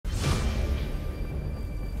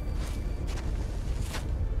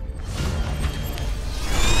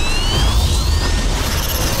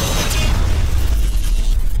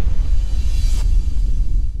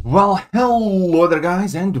Well, hello there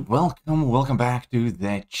guys, and welcome back to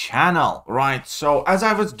the channel. Right, so as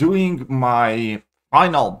I was doing my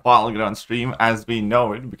final Battleground stream, as we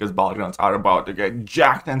know it, because Battlegrounds are about to get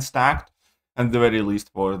jacked and stacked, at the very least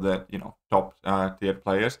for the, top tier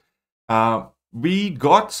players, we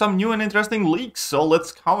got some new and interesting leaks, so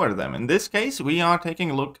let's cover them. In this case, we are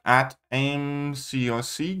taking a look at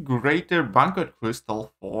MCOC Greater Banquet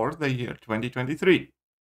Crystal for the year 2023.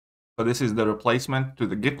 So this is the replacement to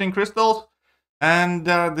the gifting crystals, and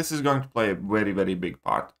this is going to play a very, very big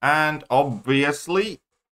part. And obviously,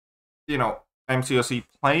 MCOC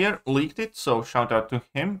player leaked it, so shout out to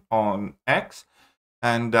him on X.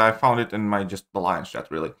 And I found it in my the Lions chat,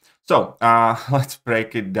 really. So let's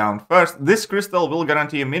break it down first. This crystal will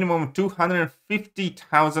guarantee a minimum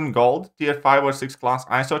 250,000 gold, tier 5 or 6 class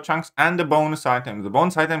ISO chunks, and a bonus item. The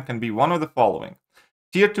bonus item can be one of the following: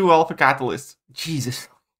 tier 2 alpha catalysts. Jesus.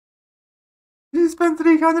 You spent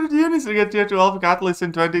 300 units to get tier 2 alpha catalyst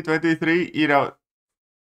in 2023. It's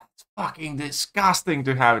fucking disgusting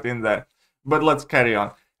to have it in there. But let's carry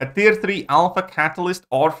on. A tier 3 alpha catalyst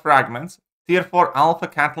or fragments. Tier 4 alpha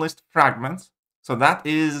catalyst fragments. So that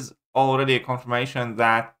is already a confirmation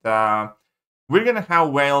that we're going to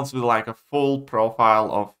have whales with like a full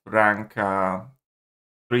profile of rank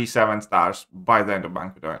 3-7 stars by the end of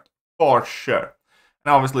Banquet. For sure.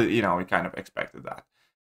 And obviously, we kind of expected that.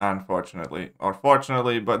 Unfortunately, or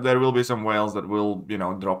fortunately, but there will be some whales that will,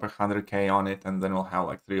 drop 100k on it, and then we'll have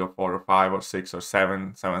like 3 or 4 or 5 or 6 or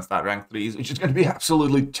 7-star rank 3s, which is going to be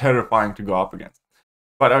absolutely terrifying to go up against.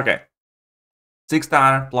 But okay,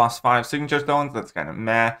 6-star plus 5 signature stones, that's kind of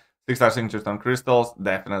meh. 6-star signature stone crystals,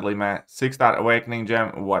 definitely meh. 6-star awakening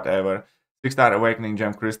gem, whatever. 6-star awakening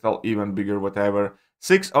gem crystal, even bigger, whatever.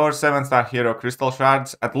 6 or 7-star hero crystal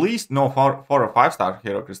shards, at least no 4 or 5-star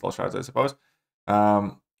hero crystal shards, I suppose.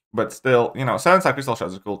 But still, 7-star crystal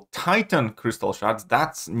shards are cool. Titan crystal shards,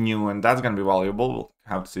 that's new and that's going to be valuable. We'll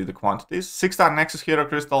have to see the quantities. 6-star Nexus hero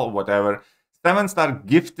crystal, whatever. 7-star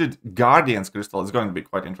gifted Guardians crystal is going to be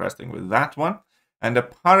quite interesting with that one. And a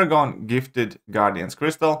Paragon gifted Guardians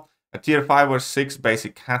crystal. A tier 5 or 6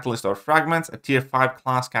 basic catalyst or fragments. A tier 5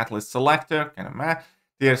 class catalyst selector, kind of meh.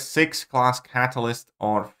 Tier 6 class catalyst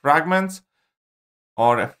or fragments.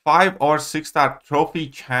 Or a 5 or 6-star trophy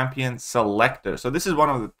champion selector. So this is one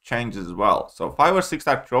of the changes as well. So 5 or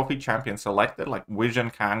 6-star trophy champion selector, like Vision,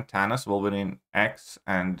 Kang, Thanos, Wolverine, X,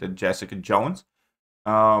 and Jessica Jones.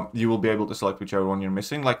 You will be able to select whichever one you're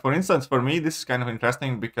missing. Like, for instance, for me, this is kind of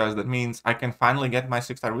interesting because that means I can finally get my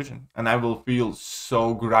 6-star Vision. And I will feel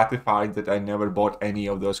so gratified that I never bought any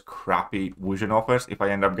of those crappy Vision offers if I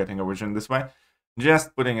end up getting a Vision this way.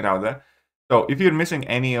 Just putting it out there. So if you're missing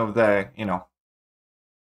any of the,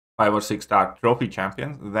 5 or 6-star trophy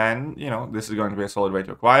champions, then, this is going to be a solid way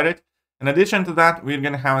to acquire it. In addition to that, we're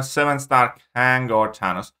going to have a 7-star Kang or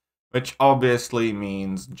Thanos, which obviously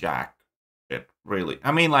means jack shit, really.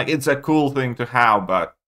 I mean, like, it's a cool thing to have,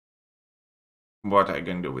 but what are you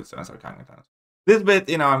going to do with 7-star Kang and Thanos? This bit,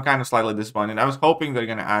 I'm kind of slightly disappointed. I was hoping they're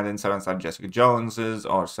going to add in 7-star Jessica Joneses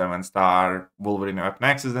or 7-star Wolverine or Weapon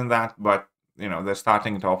X's in that, but, they're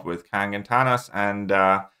starting it off with Kang and Thanos, and,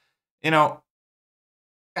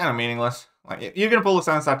 kind of meaningless. Like, you're gonna pull a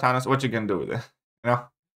 7-star Thanos, what you gonna do with it? You're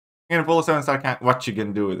gonna pull a 7-star Kang, what you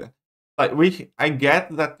gonna do with it? Like, I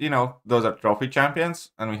get that, those are trophy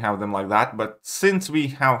champions, and we have them like that, but since we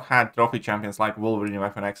have had trophy champions like Wolverine,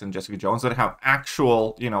 Weapon X, and Jessica Jones that have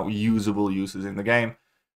actual, usable uses in the game,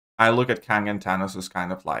 I look at Kang and Thanos as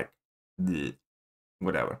kind of like, bleh,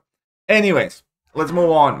 whatever. Anyways, let's move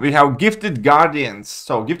on. We have Gifted Guardians.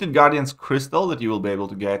 So, Gifted Guardians crystal that you will be able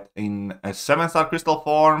to get in a 7-star crystal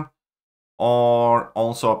form or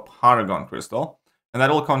also a Paragon crystal. And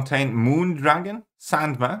that will contain Moon Dragon,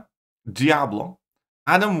 Sandman, Diablo,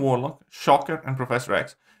 Adam Warlock, Shocker, and Professor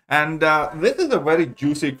X. And this is a very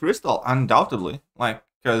juicy crystal, undoubtedly. Like,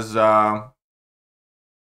 because,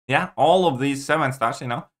 yeah, all of these 7-stars,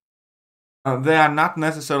 they are not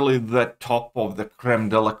necessarily the top of the creme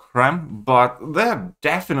de la creme, but they're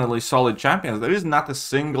definitely solid champions. There is not a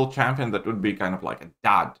single champion that would be kind of like a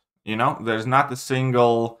dud, There's not a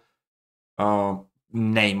single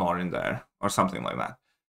Namor in there or something like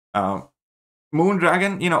that. Moon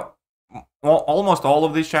Dragon, almost all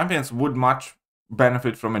of these champions would much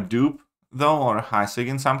benefit from a dupe, though, or a high sig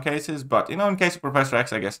in some cases. But, in case of Professor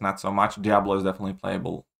X, I guess not so much. Diablo is definitely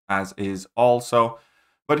playable, as is also.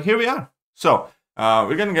 But here we are. So,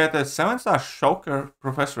 we're going to get a 7-star Shocker,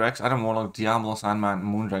 Professor X, Adam Warlock, Diablo, Sandman,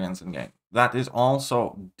 Moon Dragons in game. That is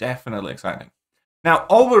also definitely exciting. Now,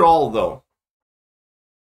 overall, though,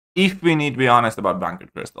 if we need to be honest about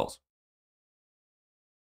Banquet crystals,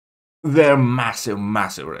 they're massive,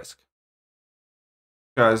 massive risk.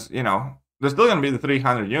 Because, you know, there's still going to be the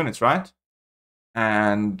 300 units, right?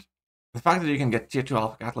 And the fact that you can get tier 2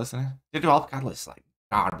 alpha catalyst in it, tier 2 alpha catalyst is like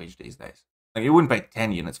garbage these days. Like, you wouldn't pay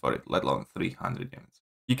 10 units for it, let alone 300 units.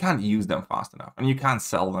 You can't use them fast enough, and you can't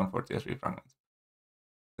sell them for tier 3 fragments.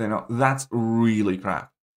 You know, that's really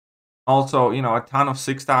crap. Also, you know, a ton of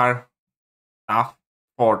 6-star stuff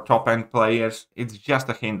for top-end players, it's just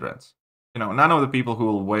a hindrance. You know, none of the people who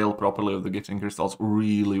will whale properly with the gifting crystals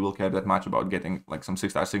really will care that much about getting like some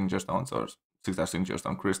 6-star signature stones or 6-star signature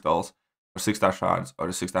stone crystals or 6-star shards or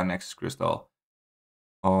a 6-star nexus crystal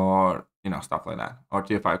or, you know, stuff like that, or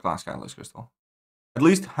tier 5 class catalyst crystal. At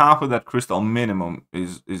least half of that crystal minimum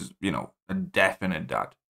is you know, a definite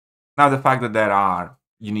dud. Now, the fact that there are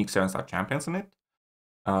unique 7-star champions in it,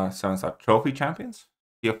 7-star trophy champions,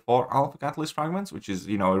 tier 4 alpha catalyst fragments, which is,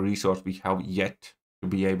 you know, a resource we have yet to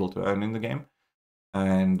be able to earn in the game,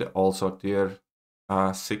 and also tier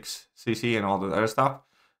 6 CC and all the other stuff.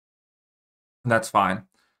 That's fine.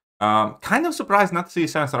 Kind of surprised not to see a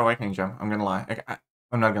 7-star awakening gem, I'm gonna lie.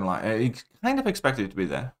 I'm not gonna lie. I kind of expected it to be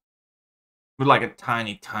there. With like a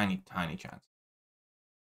tiny, tiny, tiny chance.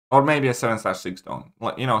 Or maybe a 7-star 6 stone.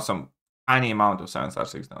 Like, you know, some tiny amount of 7-star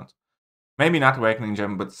 6 stones. Maybe not awakening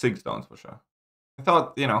gem, but 6 stones for sure. I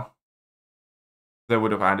thought, you know, they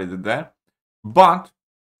would have added it there. But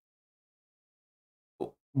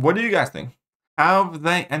what do you guys think? Have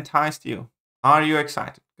they enticed you? Are you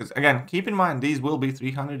excited? Because again, keep in mind, these will be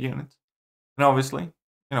 300 units. And obviously,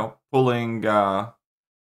 you know, pulling a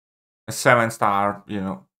 7-star, you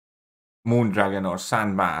know, Moondragon or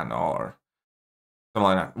Sandman or something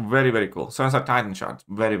like that. Very, very cool. 7-star Titan Shards.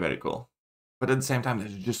 Very, very cool. But at the same time,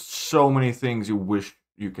 there's just so many things you wish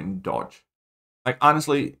you can dodge. Like,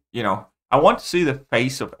 honestly, you know, I want to see the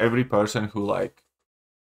face of every person who, like,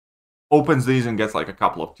 opens these and gets, like, a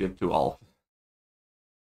couple of tier 2 alphas.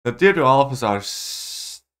 The tier 2 alphas are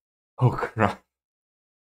so crap.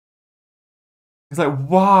 It's like,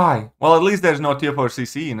 why? Well, at least there's no tier 4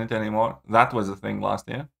 CC in it anymore. That was a thing last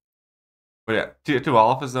year. But yeah, tier 2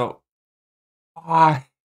 alphas, though, why?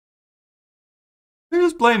 They're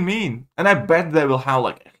just plain mean. And I bet they will have,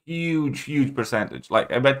 like, a huge, huge percentage.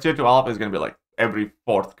 Like, I bet tier 2 alpha is going to be, like, every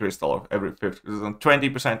 4th crystal or every 5th crystal.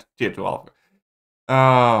 20% tier 2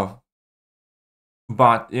 alpha.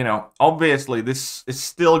 But, you know, obviously this is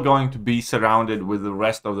still going to be surrounded with the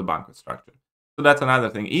rest of the Banquet structure. So that's another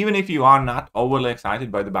thing. Even if you are not overly excited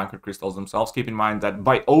by the Banquet crystals themselves, keep in mind that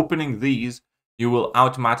by opening these, you will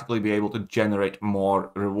automatically be able to generate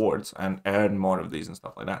more rewards and earn more of these and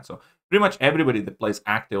stuff like that. So pretty much everybody that plays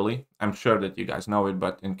actively, I'm sure that you guys know it,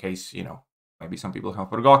 but in case, you know, maybe some people have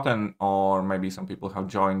forgotten, or maybe some people have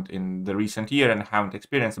joined in the recent year and haven't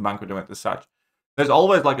experienced the Banquet event as such. There's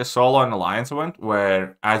always like a solo and alliance event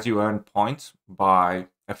where, as you earn points by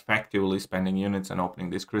effectively spending units and opening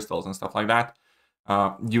these crystals and stuff like that,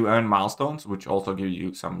 you earn milestones, which also give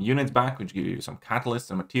you some units back, which give you some catalysts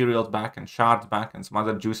and materials back and shards back and some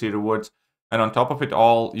other juicy rewards. And on top of it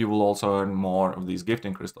all, you will also earn more of these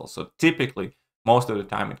gifting crystals. So typically, most of the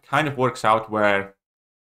time, it kind of works out where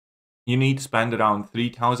you need to spend around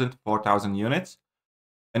 3,000 to 4,000 units,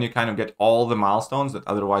 and you kind of get all the milestones that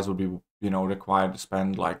otherwise would be, you know, required to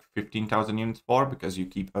spend like 15,000 units for, because you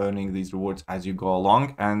keep earning these rewards as you go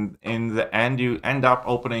along. And in the end, you end up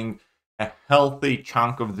opening a healthy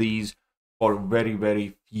chunk of these for very,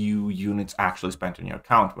 very few units actually spent in your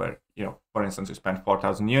account, where, you know, for instance, you spend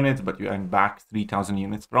 4,000 units, but you earn back 3,000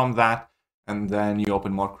 units from that, and then you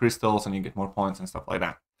open more crystals and you get more points and stuff like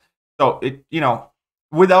that. So it, you know,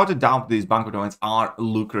 without a doubt, these Banquet events are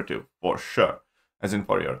lucrative for sure, as in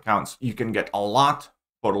for your accounts. You can get a lot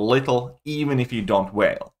for little, even if you don't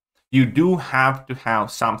whale. You do have to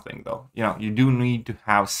have something, though. You know, you do need to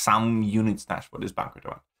have some unit stash for this Banquet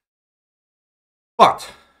event.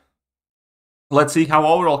 But let's see how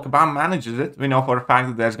overall Kabam manages it. We know for a fact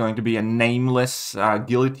that there's going to be a nameless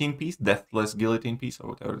guillotine piece, deathless guillotine piece, or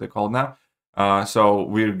whatever they're called now. So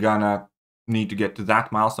we're gonna need to get to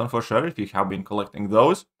that milestone for sure if you have been collecting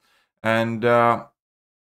those. And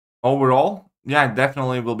overall, yeah, it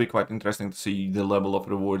definitely will be quite interesting to see the level of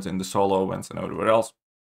rewards in the solo events and everywhere else.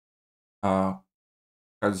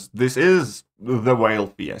 Because this is the whale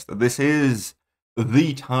fiesta. This is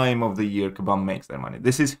the time of the year Kabam makes their money.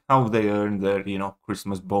 This is how they earn their, you know,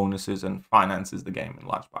 Christmas bonuses and finances the game in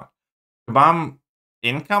large part. Kabam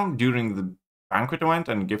income during the Banquet event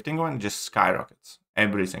and gifting event just skyrockets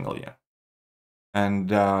every single year.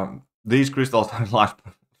 And these crystals are a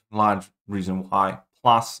large reason why,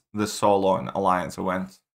 plus the solo and alliance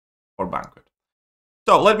events for Banquet.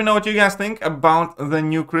 So let me know what you guys think about the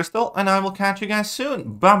new crystal, and I will catch you guys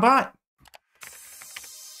soon. Bye-bye.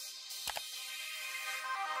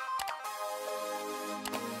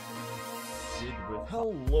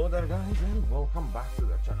 Hello there guys, and welcome back to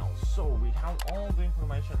the channel. So we have all the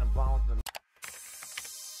information about the